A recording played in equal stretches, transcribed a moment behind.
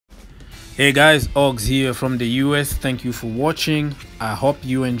Hey guys, Ogs here from the US. Thank you for watching. I hope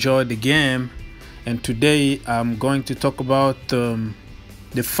you enjoyed the game. And today I'm going to talk about the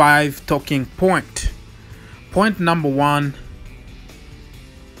 5 talking point. Point number 1,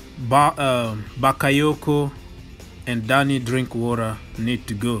 Bakayoko and Danny Drinkwater need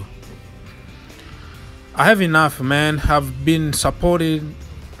to go. I have enough, man. I've been supporting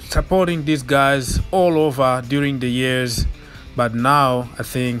these guys all over during the years, but now I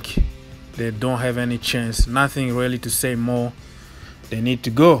think they don't have any chance. Nothing really to say more. They need to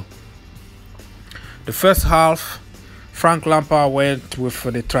go. The first half, Frank Lampard went with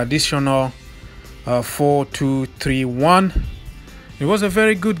the traditional 4-2-3-1. It was a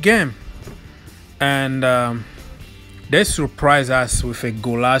very good game, and they surprised us with a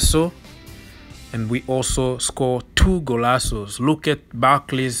golazo, and we also scored 2 golazos. Look at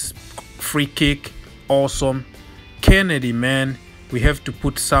Barkley's free kick, awesome. Kenedy, man, we have to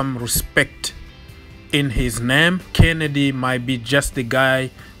put some respect in his name. Kenedy might be just the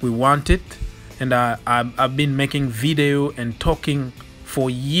guy we wanted, and I've been making video and talking for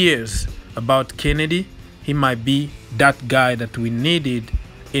years about Kenedy. He might be that guy that we needed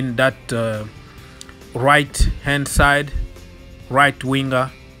in that right hand side, right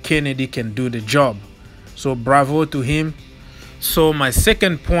winger. Kenedy can do the job, so bravo to him. So my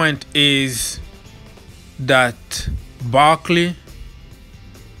second point is that Barkley,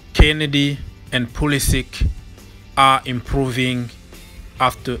 Kenedy and Pulisic are improving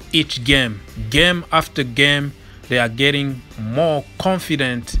after each game. Game after game, they are getting more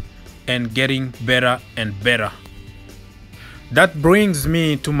confident and getting better and better. That brings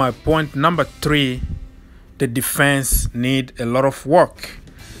me to my point number 3. The defense need a lot of work,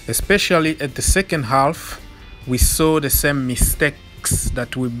 especially at the second half. We saw the same mistakes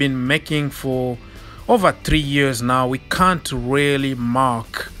that we've been making for over 3 years now. We can't really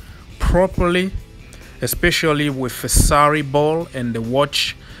mark properly, especially with a Sarri ball and the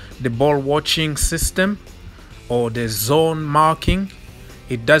ball watching system or the zone marking.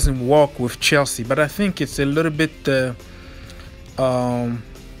 It doesn't work with Chelsea, but I think it's a little bit a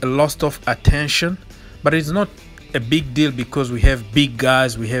loss of attention, but it's not a big deal because we have big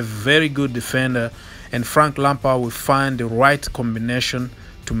guys, we have very good defender, and Frank Lampard will find the right combination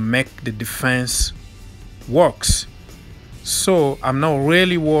to make the defense works. So I'm not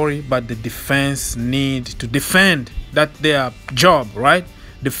really worried, but the defense need to defend. That's their job, right?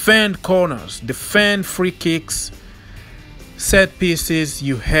 Defend corners, defend free kicks, set pieces.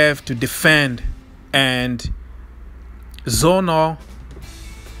 You have to defend, and zonal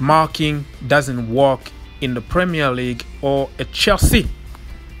marking doesn't work in the Premier League or at Chelsea.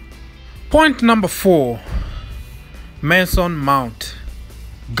 Point number 4, Mason Mount.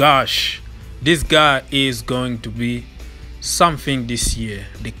 Gosh, this guy is going to be something this year.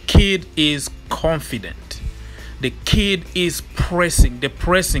 The kid is confident. The kid is pressing. The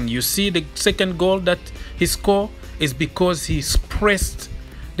pressing. You see the second goal that he scored is because he's pressed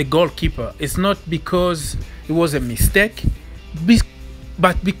the goalkeeper. It's not because it was a mistake,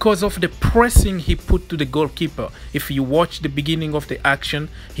 but because of the pressing he put to the goalkeeper. If you watch the beginning of the action,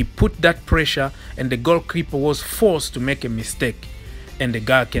 he put that pressure and the goalkeeper was forced to make a mistake, and the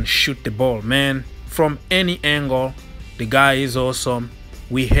guy can shoot the ball, man, from any angle. The guy is awesome.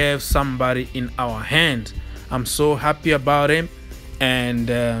 We have somebody in our hands. I'm so happy about him, and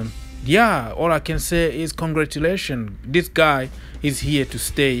yeah, all I can say is congratulations. This guy is here to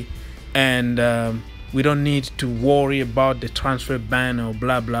stay, and we don't need to worry about the transfer ban or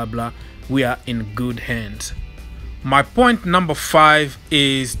blah blah blah. We are in good hands. My point number 5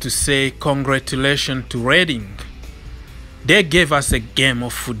 is to say congratulations to Reading. They gave us a game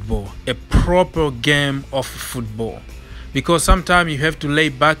of football, a proper game of football. Because sometimes you have to lay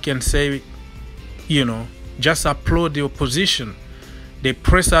back and say, just applaud the opposition. They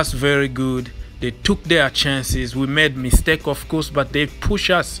press us very good. They took their chances. We made mistakes, of course, but they push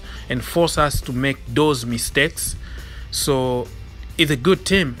us and force us to make those mistakes. So it's a good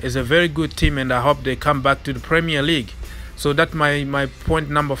team. It's a very good team, and I hope they come back to the Premier League. So that's my point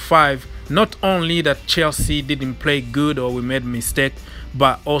number 5. Not only that Chelsea didn't play good or we made mistake,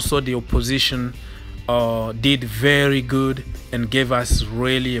 but also the opposition did very good and gave us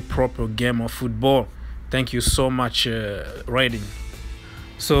really a proper game of football. Thank you so much, Reading.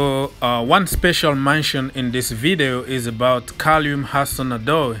 So one special mention in this video is about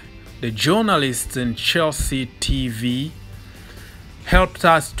Hudson-Odoi. The journalist in Chelsea TV helped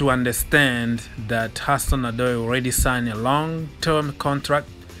us to understand that Hudson-Odoi already signed a long-term contract,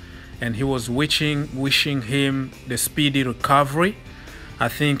 and he was wishing him the speedy recovery. I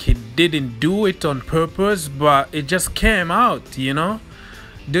think he didn't do it on purpose, but it just came out,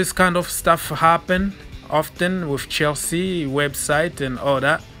 this kind of stuff happen often with Chelsea website and all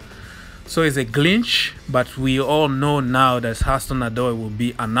that. So it's a glitch, but we all know now that Hudson-Odoi will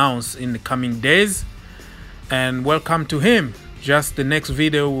be announced in the coming days. And welcome to him. Just the next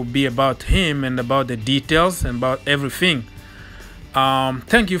video will be about him and about the details and about everything.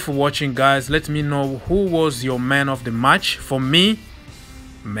 Thank you for watching, guys. Let me know who was your man of the match. For me,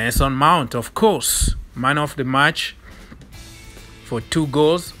 Mason Mount, of course, man of the match for 2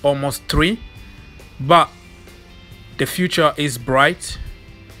 goals, almost 3. But the future is bright,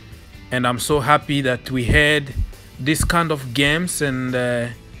 and I'm so happy that we had this kind of games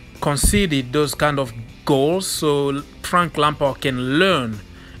and conceded those kind of goals, so Frank Lampard can learn.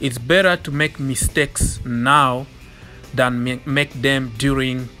 It's better to make mistakes now than make them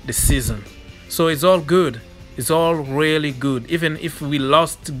during the season. So it's all good. It's all really good. Even if we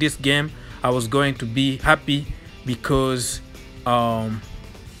lost this game, I was going to be happy because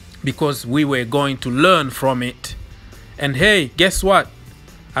we were going to learn from it. And hey, guess what?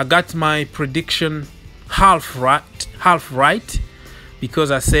 I got my prediction half right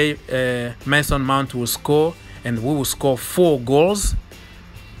because I say Mason Mount will score and we will score 4 goals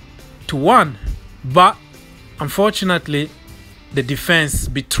to 1. But unfortunately, the defense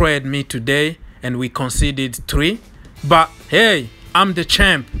betrayed me today and we conceded 3. But hey, I'm the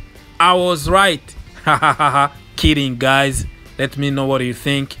champ. I was right. Kidding, guys. Let me know what you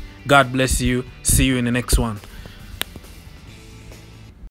think. God bless you. See you in the next one.